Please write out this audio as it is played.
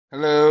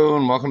Hello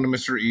and welcome to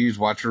Mr. E's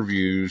Watch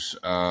Reviews.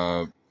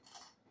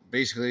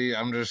 Basically,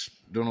 I'm just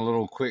doing a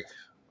little quick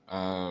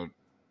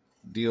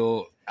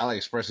deal.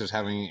 AliExpress is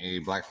having a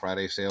Black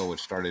Friday sale, which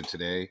started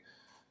today.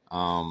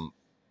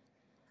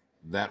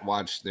 That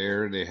watch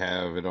there, they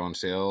have it on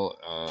sale.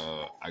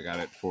 I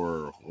got it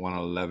for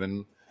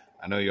 $111.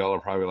 I know y'all are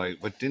probably like,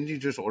 but didn't you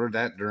just order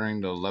that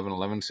during the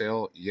 11/11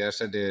 sale?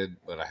 Yes, I did,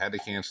 but I had to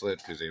cancel it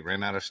because they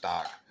ran out of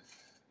stock.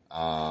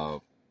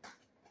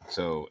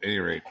 So, at any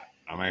rate,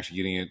 I'm actually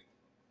getting it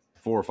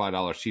 $4 or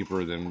 $5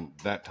 cheaper than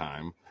that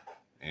time.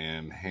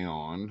 And hang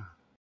on.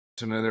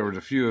 So now there was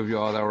a few of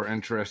y'all that were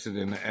interested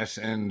in the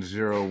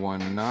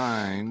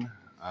SN019.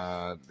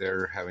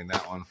 They're having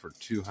that one for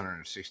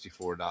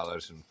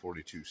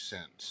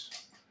 $264.42.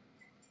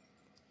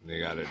 They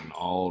got it in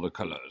all the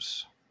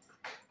colors.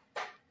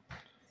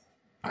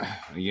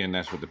 Again,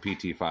 that's with the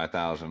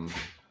PT5000.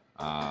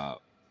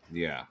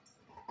 Yeah,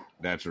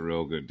 that's a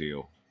real good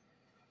deal.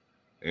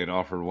 It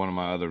offered one of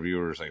my other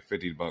viewers like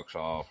 $50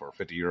 off or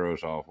 50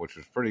 euros off, which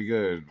was pretty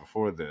good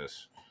before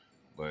this.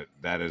 But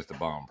that is the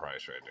bomb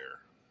price right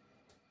there.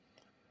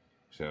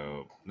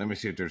 So let me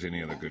see if there's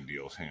any other good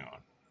deals. Hang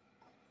on.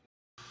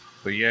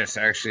 But yes,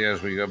 actually,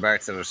 as we go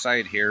back to the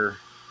site here,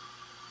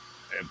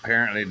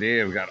 apparently they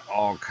have got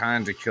all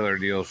kinds of killer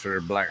deals for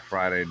their Black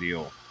Friday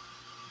deal.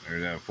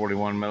 There's a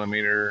 41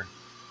 millimeter.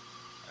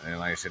 And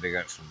like I said, they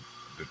got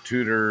the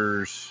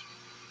Tudors.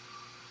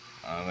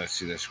 Let's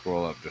see, let's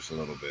scroll up just a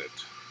little bit.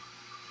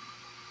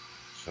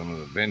 Some of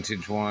the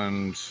vintage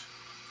ones.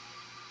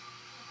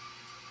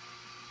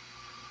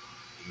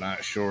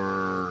 Not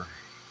sure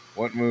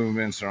what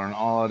movements are on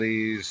all of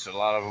these. A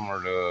lot of them are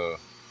the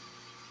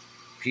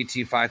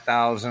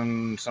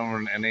PT5000. Some are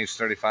an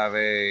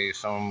NH35A.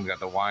 Some of them got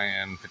the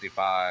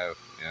YN55.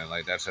 Yeah,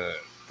 like that's a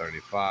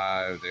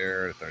 35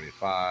 there,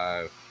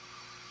 35.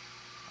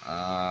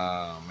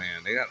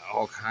 Man, they got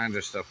all kinds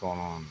of stuff going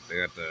on. They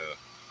got what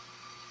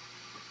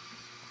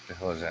the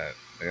hell is that?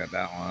 They got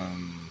that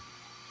one.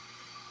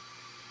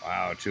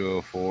 Wow,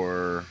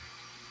 204,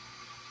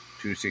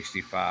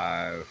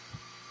 265.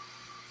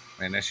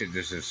 Man, that shit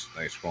just is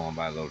like scrolling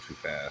by a little too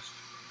fast.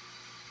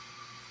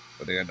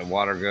 But they got the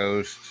Water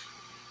Ghost.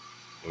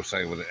 Looks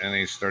like with the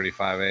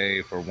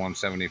NH35A for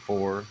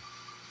 174.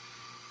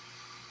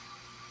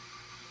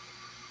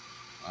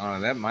 I don't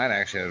know, that might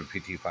actually have a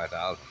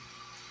PT5000.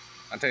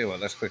 I'll tell you what,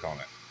 let's click on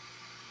it.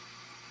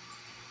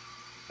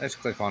 Let's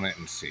click on it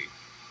and see.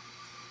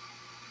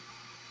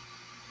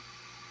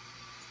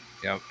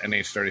 Yep,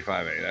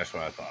 NH35A, that's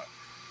what I thought.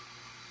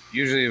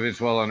 Usually if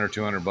it's well under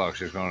 200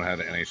 bucks, it's going to have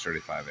the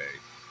NH35A.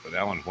 But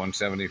that one's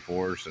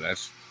 174, so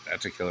that's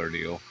a killer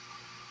deal.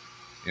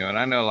 You know, and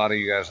I know a lot of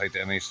you guys like the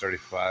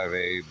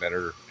NH35A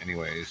better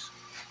anyways.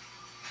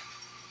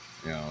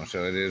 You know,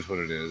 so it is what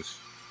it is.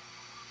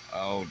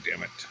 Oh,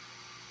 damn it.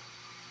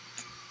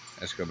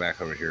 Let's go back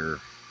over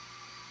here.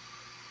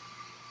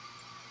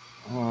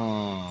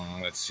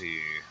 Let's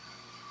see.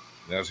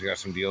 They also got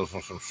some deals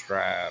on some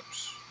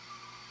straps.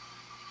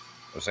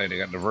 Looks like they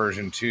got the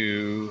version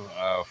 2,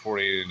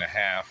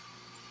 48.5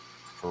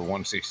 for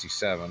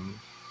 167.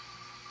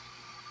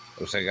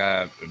 Looks like I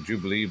got a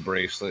Jubilee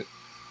bracelet.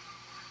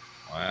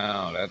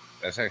 Wow,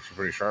 that's actually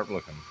pretty sharp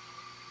looking.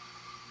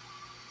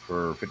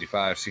 For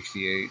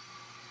 55.68.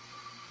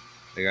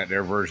 They got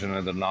their version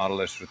of the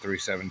Nautilus for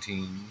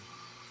 317.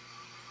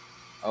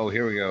 Oh,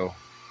 here we go.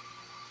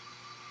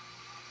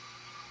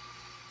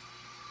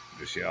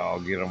 Just y'all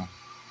get them.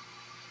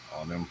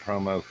 All them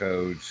promo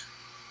codes.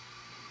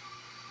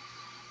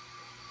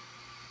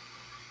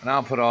 And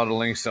I'll put all the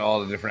links to all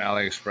the different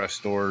AliExpress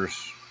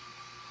stores.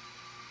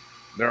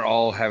 They're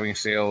all having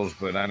sales,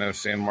 but I know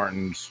San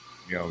Martin's,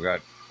 you know, got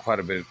quite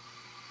a bit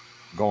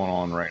going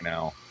on right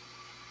now.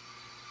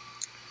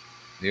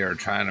 They are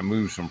trying to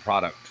move some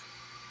product.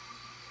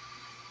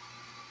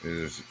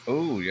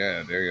 Oh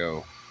yeah, there you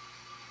go.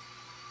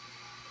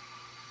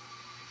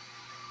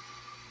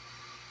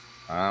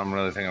 I'm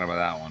really thinking about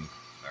that one,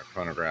 that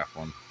chronograph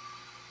one.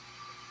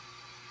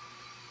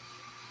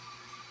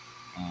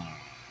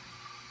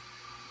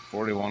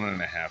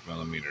 41.5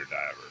 millimeter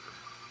diver.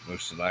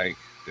 Looks like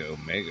the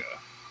Omega.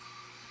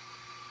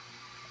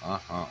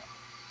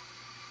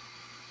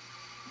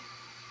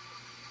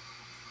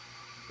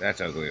 That's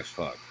ugly as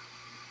fuck.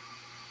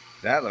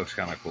 That looks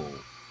kind of cool.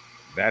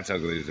 That's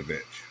ugly as a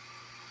bitch.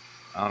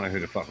 I don't know who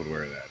the fuck would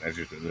wear that. That's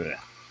just bleh.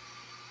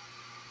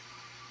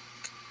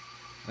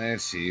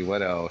 Let's see,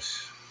 what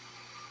else?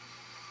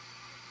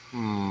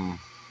 I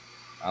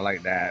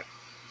like that.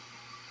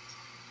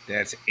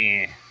 That's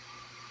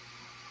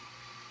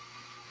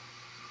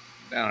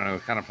I don't know,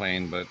 kind of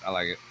plain, but I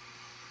like it.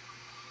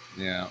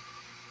 Yeah.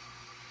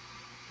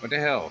 What the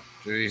hell?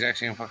 Dude, he's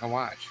actually a fucking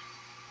watch.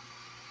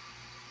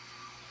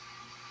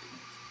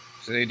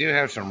 So they do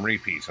have some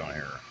repeats on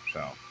here.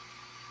 So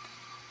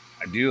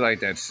I do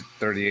like that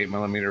 38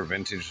 millimeter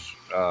vintage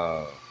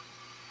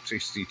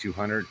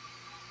 6200.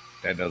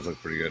 That does look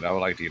pretty good. I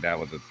would like to get that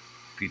with the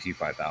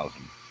PT5000.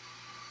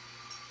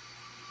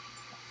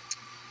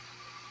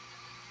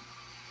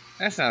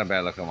 That's not a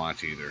bad looking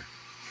watch either.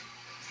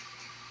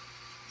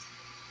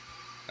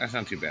 That's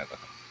not too bad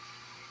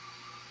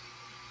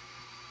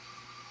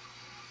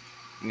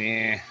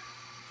looking.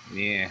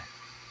 Yeah.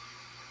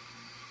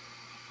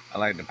 I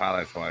like the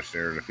pilot's watch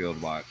there, the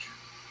field watch.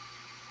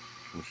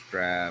 Some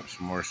straps,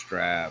 more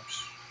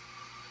straps.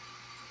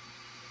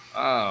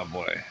 Oh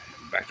boy,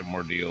 back to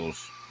more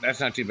deals. That's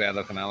not too bad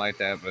looking. I like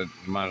that, but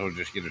you might as well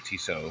just get a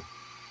Tissot.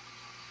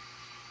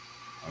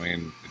 I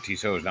mean, the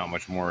Tissot is not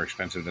much more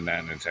expensive than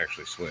that, and it's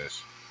actually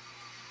Swiss.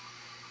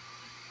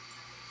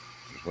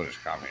 That's what it's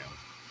copying.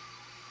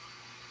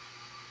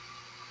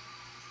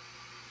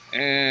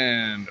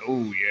 And,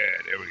 oh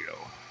yeah, there we go.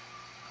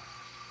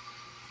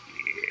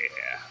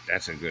 Yeah,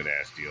 that's a good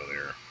ass deal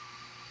there.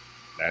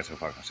 That's a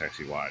fucking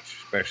sexy watch,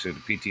 especially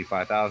the PT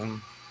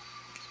 5000.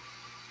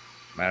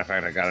 Matter of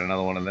fact, I got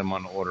another one of them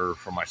on order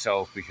for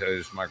myself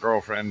because my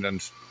girlfriend done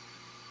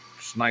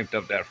sniped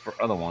up that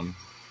other one.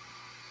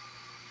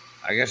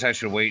 I guess I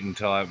should wait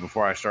until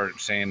before I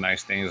start saying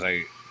nice things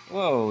like,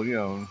 "Whoa, you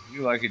know,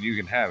 you like it, you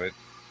can have it,"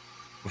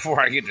 before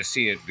I get to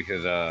see it,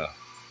 because I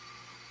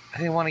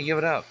didn't want to give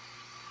it up.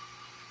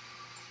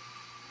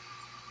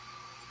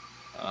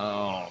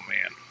 Oh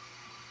man,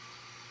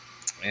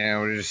 yeah,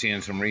 we're just seeing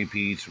some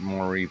repeats,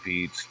 more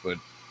repeats, but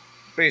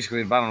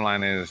basically the bottom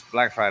line is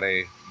Black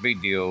Friday,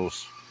 big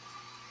deals,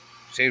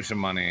 save some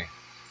money,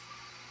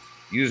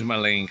 use my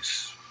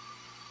links,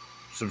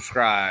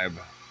 subscribe,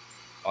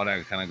 all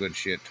that kind of good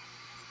shit.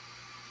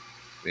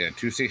 Yeah,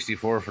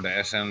 264 for the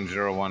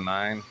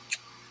SM019.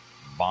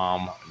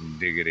 Bomb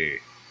diggity.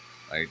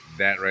 Like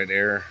that right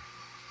there.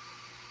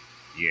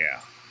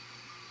 Yeah.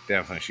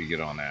 Definitely should get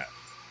on that.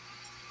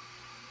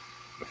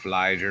 The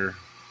Flyer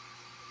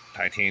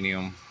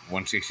Titanium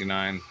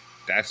 169.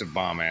 That's a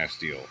bomb ass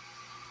deal.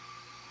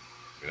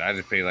 I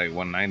just paid like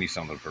 $190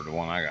 something for the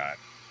one I got.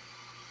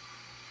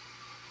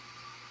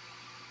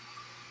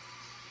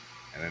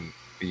 And then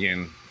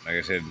again, like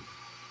I said,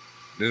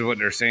 this is what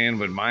they're saying,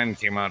 but mine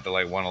came out to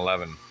like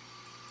 $111.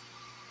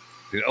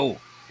 Oh,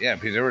 yeah,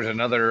 because there was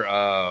another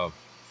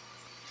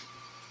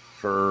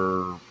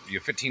for you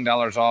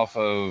 $15 off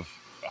of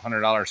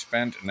 $100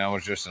 spent, and that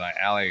was just an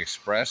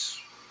AliExpress.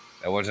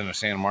 That wasn't a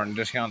San Martin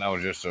discount. That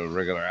was just a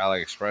regular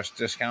AliExpress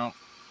discount.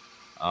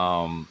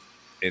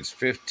 It's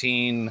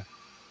 15.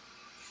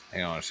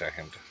 Hang on a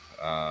second.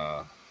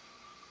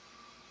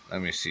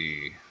 Let me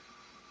see.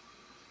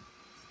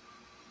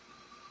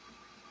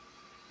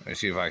 Let me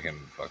see if I can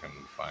fucking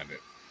find it.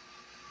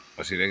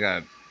 Let's see, they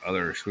got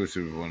other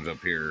exclusive ones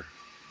up here.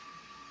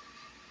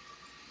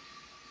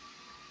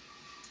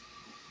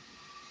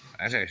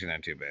 That's actually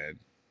not too bad.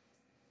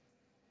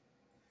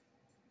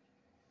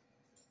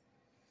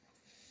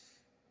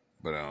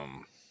 But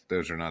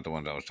those are not the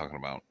ones I was talking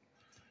about.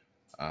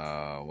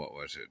 What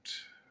was it?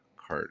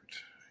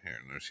 Cart. Here,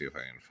 let's see if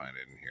I can find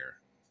it in here.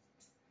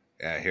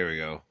 Yeah, here we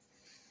go.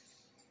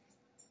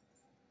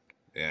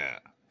 Yeah,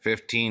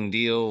 15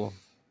 deal,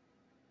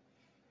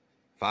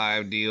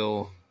 5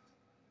 deal,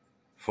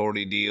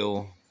 40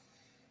 deal.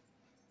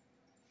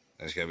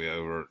 That's gotta be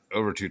over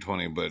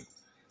 220, but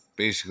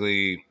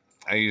basically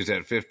I used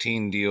that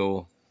 15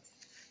 deal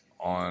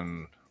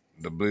on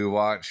the blue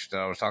watch that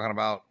I was talking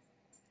about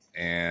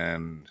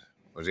and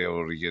was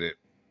able to get it,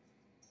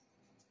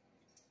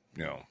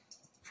 you know,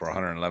 for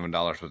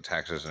 $111 with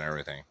taxes and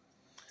everything.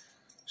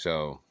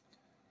 So,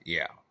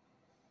 yeah.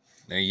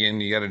 And again,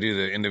 you got to do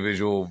the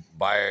individual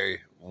buy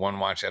one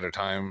watch at a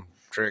time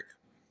trick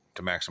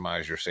to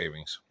maximize your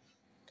savings.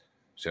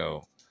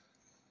 So,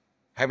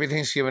 happy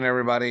Thanksgiving,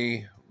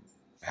 everybody.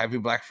 Happy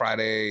Black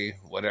Friday,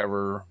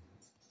 whatever.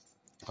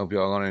 Hope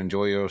you all going to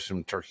enjoy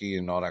some turkey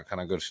and all that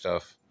kind of good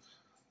stuff.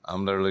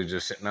 I'm literally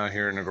just sitting out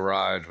here in the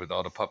garage with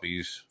all the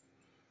puppies.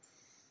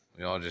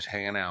 We all just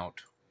hanging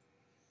out.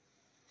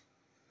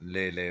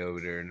 Lele over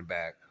there in the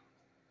back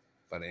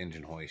by the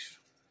engine hoist.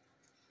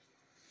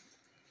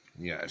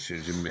 Yeah, this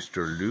is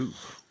Mr. Luke.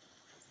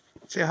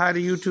 Say hi to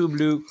YouTube,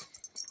 Luke.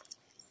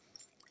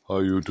 Hi,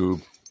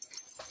 YouTube.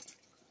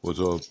 What's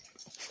up?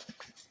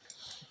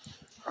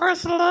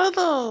 Where's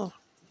Lulu?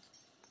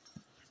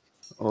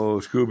 Oh,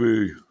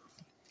 Scooby.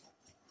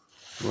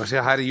 You want to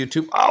say hi to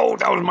YouTube? Oh,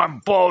 that was my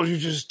balls you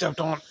just stepped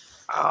on.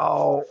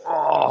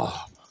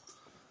 Oh.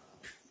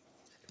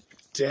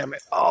 Damn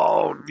it.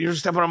 Oh, you're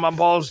stepping on my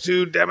balls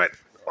too. Damn it.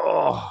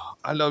 Oh,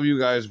 I love you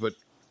guys, but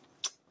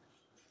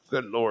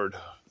good Lord.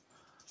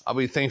 I'll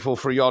be thankful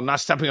for y'all not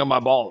stepping on my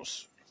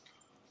balls.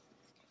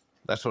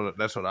 That's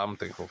what I'm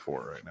thankful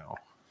for right now.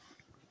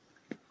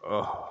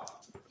 Oh,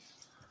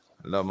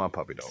 I love my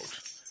puppy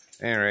dogs.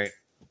 All right.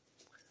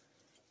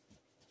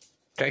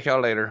 Take y'all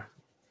later.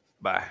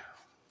 Bye.